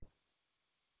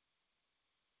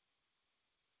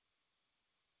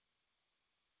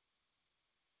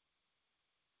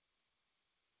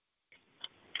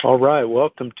All right,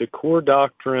 welcome to Core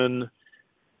Doctrine.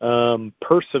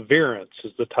 Perseverance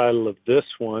is the title of this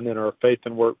one in our Faith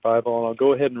and Work Bible, and I'll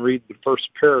go ahead and read the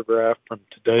first paragraph from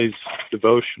today's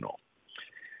devotional.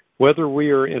 Whether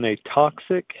we are in a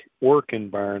toxic work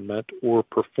environment or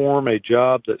perform a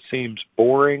job that seems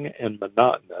boring and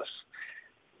monotonous,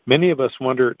 many of us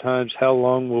wonder at times how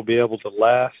long we'll be able to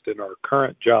last in our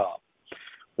current job.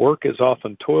 Work is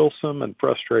often toilsome and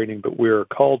frustrating, but we are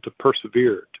called to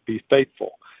persevere, to be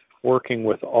faithful, working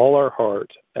with all our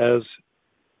heart as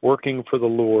working for the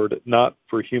Lord, not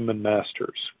for human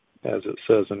masters, as it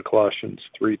says in Colossians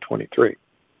 3:23.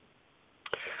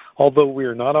 Although we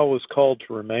are not always called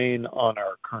to remain on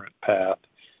our current path,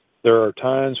 there are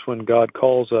times when God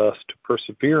calls us to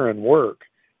persevere in work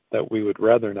that we would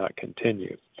rather not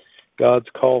continue. God's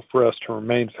call for us to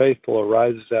remain faithful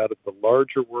arises out of the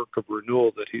larger work of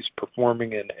renewal that He's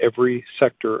performing in every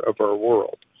sector of our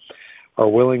world. Our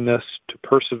willingness to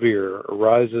persevere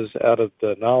arises out of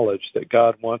the knowledge that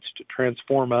God wants to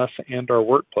transform us and our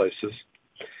workplaces,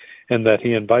 and that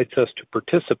He invites us to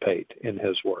participate in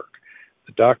His work.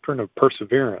 The doctrine of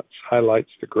perseverance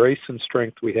highlights the grace and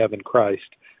strength we have in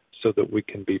Christ so that we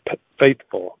can be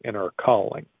faithful in our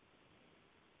calling.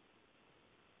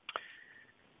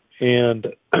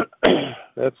 And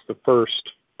that's the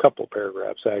first couple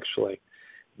paragraphs, actually.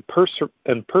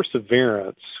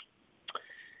 Perseverance,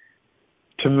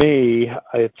 to me,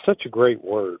 it's such a great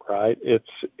word, right?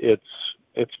 It's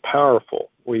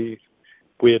powerful. We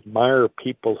admire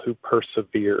people who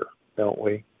persevere, don't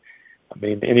we? I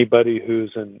mean, anybody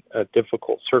who's in a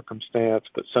difficult circumstance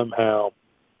but somehow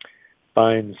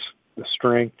finds the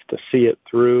strength to see it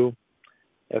through,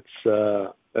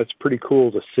 that's pretty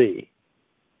cool to see.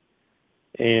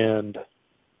 And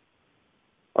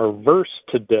our verse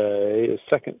today is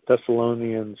 2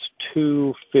 Thessalonians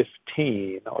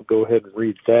 2:15. I'll go ahead and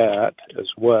read that as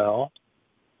well.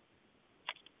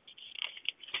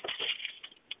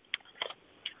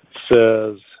 It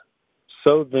says,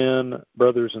 "So then,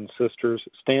 brothers and sisters,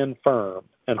 stand firm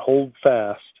and hold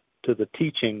fast to the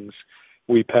teachings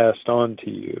we passed on to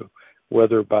you,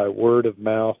 whether by word of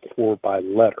mouth or by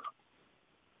letter."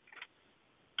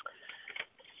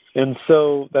 And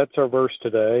so that's our verse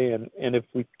today. And if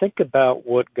we think about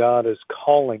what God is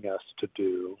calling us to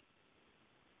do,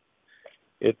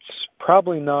 it's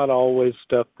probably not always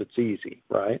stuff that's easy,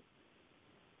 right?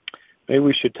 Maybe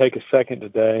we should take a second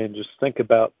today and just think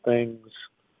about things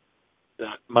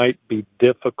that might be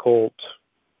difficult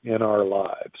in our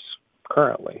lives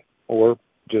currently or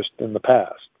just in the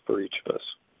past for each of us.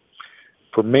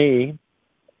 For me,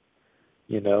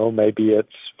 maybe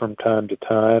it's from time to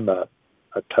time a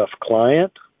tough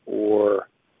client, or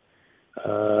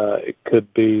it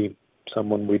could be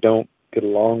someone we don't get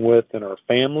along with in our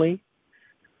family,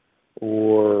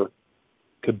 or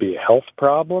could be a health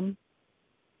problem,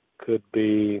 could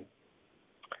be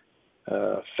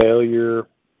failure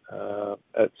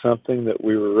at something that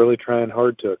we were really trying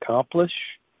hard to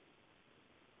accomplish,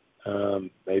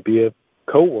 maybe a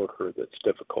coworker that's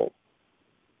difficult.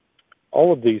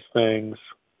 All of these things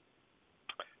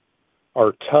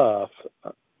are tough,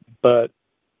 but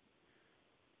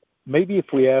maybe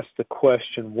if we ask the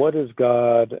question, what is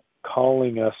God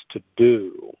calling us to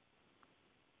do?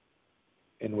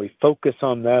 And we focus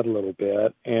on that a little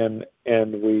bit, and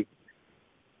we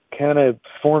kind of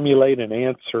formulate an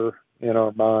answer in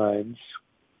our minds,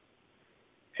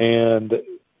 and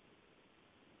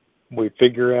we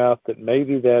figure out that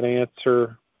maybe that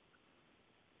answer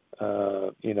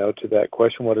to that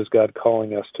question, what is God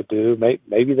calling us to do?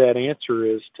 Maybe that answer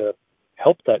is to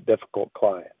help that difficult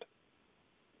client,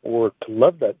 or to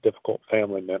love that difficult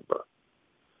family member,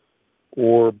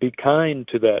 or be kind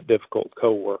to that difficult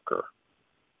coworker,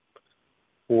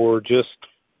 or just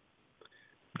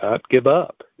not give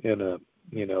up in a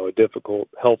difficult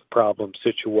health problem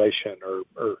situation,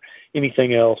 or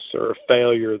anything else, or a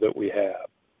failure that we have.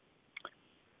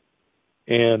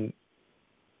 And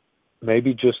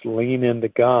maybe just lean into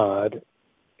God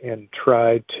and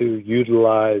try to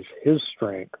utilize His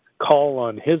strength, call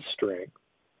on His strength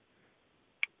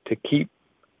to keep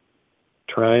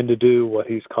trying to do what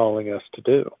He's calling us to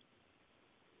do.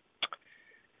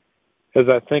 As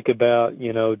I think about,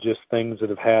 just things that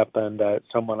have happened,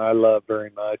 someone I love very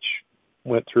much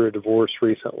went through a divorce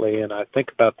recently, and I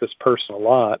think about this person a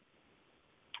lot,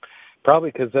 probably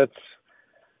because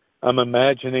I'm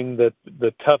imagining that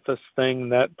the toughest thing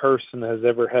that person has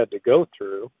ever had to go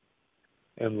through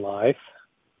in life.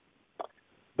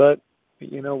 But,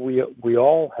 we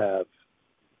all have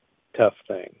tough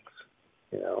things,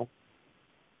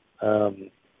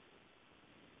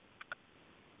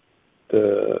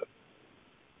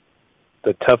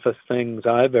 the toughest things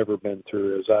I've ever been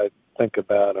through, as I think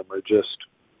about them, are just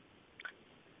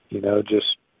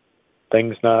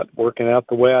things not working out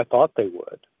the way I thought they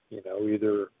would.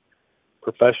 Either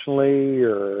professionally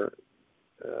or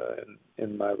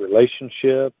in my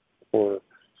relationship, or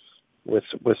with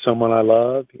someone I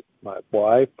love, my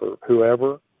wife or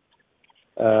whoever.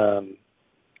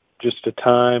 Just a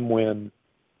time when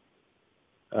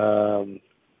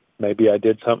maybe I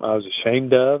did something I was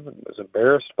ashamed of and was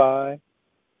embarrassed by,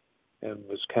 and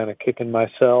was kind of kicking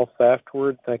myself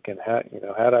afterward, thinking,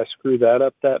 how'd I screw that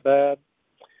up that bad?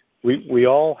 We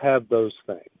all have those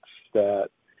things that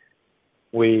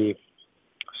we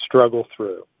struggle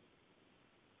through.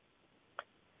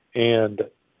 And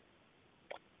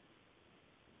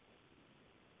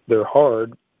they're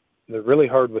hard. They're really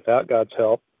hard without God's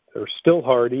help. They're still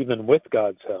hard even with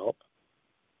God's help.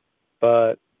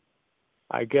 But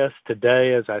I guess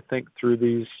today, as I think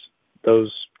through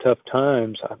those tough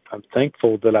times, I'm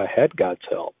thankful that I had God's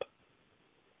help.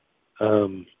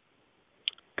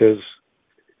 Because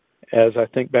as I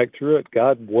think back through it,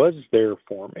 God was there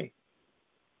for me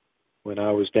when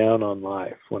I was down on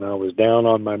life, when I was down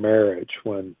on my marriage,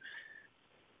 when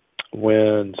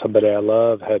somebody I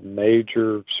love had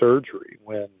major surgery,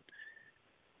 when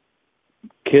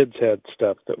kids had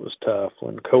stuff that was tough,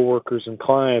 when coworkers and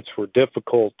clients were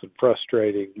difficult and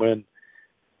frustrating, when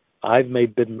I've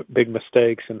made big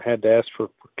mistakes and had to ask for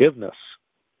forgiveness.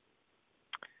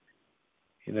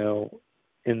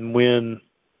 And when,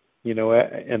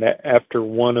 and after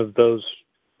one of those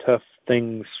tough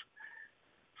things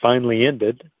finally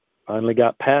ended, finally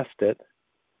got past it,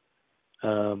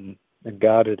 and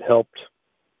God had helped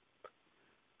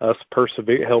us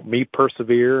persevere, helped me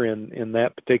persevere in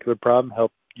that particular problem,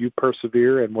 helped you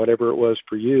persevere in whatever it was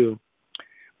for you.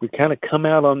 We kind of come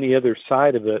out on the other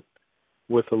side of it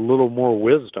with a little more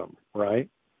wisdom, right?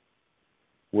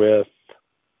 With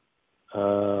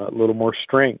a little more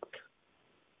strength,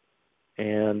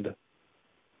 and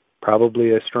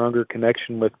probably a stronger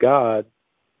connection with God,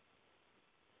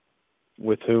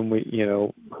 with whom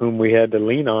we had to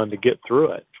lean on to get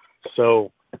through it.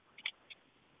 So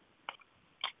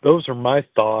those are my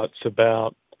thoughts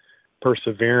about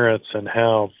perseverance, and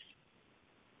how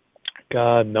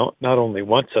God not only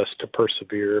wants us to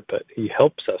persevere, but He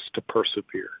helps us to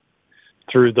persevere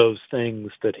through those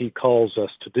things that He calls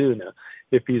us to do. Now,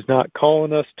 if He's not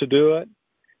calling us to do it,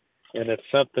 and it's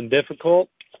something difficult,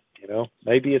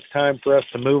 maybe it's time for us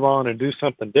to move on and do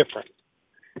something different.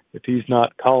 If He's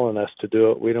not calling us to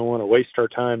do it, we don't want to waste our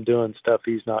time doing stuff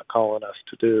He's not calling us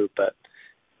to do. But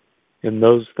in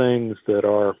those things that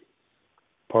are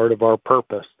part of our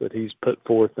purpose that He's put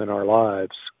forth in our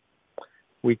lives,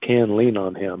 we can lean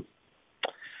on Him.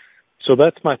 So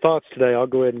that's my thoughts today. I'll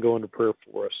go ahead and go into prayer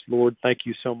for us. Lord, thank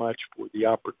you so much for the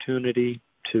opportunity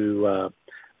to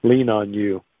lean on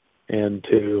you and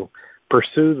to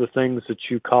pursue the things that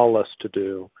you call us to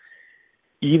do,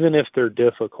 even if they're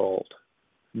difficult,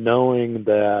 knowing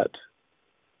that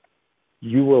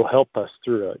you will help us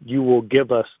through it. You will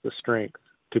give us the strength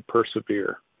to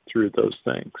persevere through those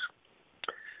things.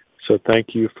 So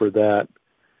thank you for that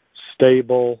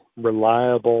stable,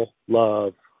 reliable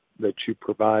love that you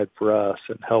provide for us,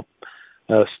 and help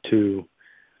us to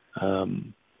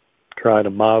try to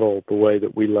model the way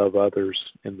that we love others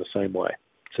in the same way.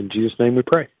 It's in Jesus' name we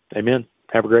pray. Amen.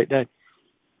 Have a great day.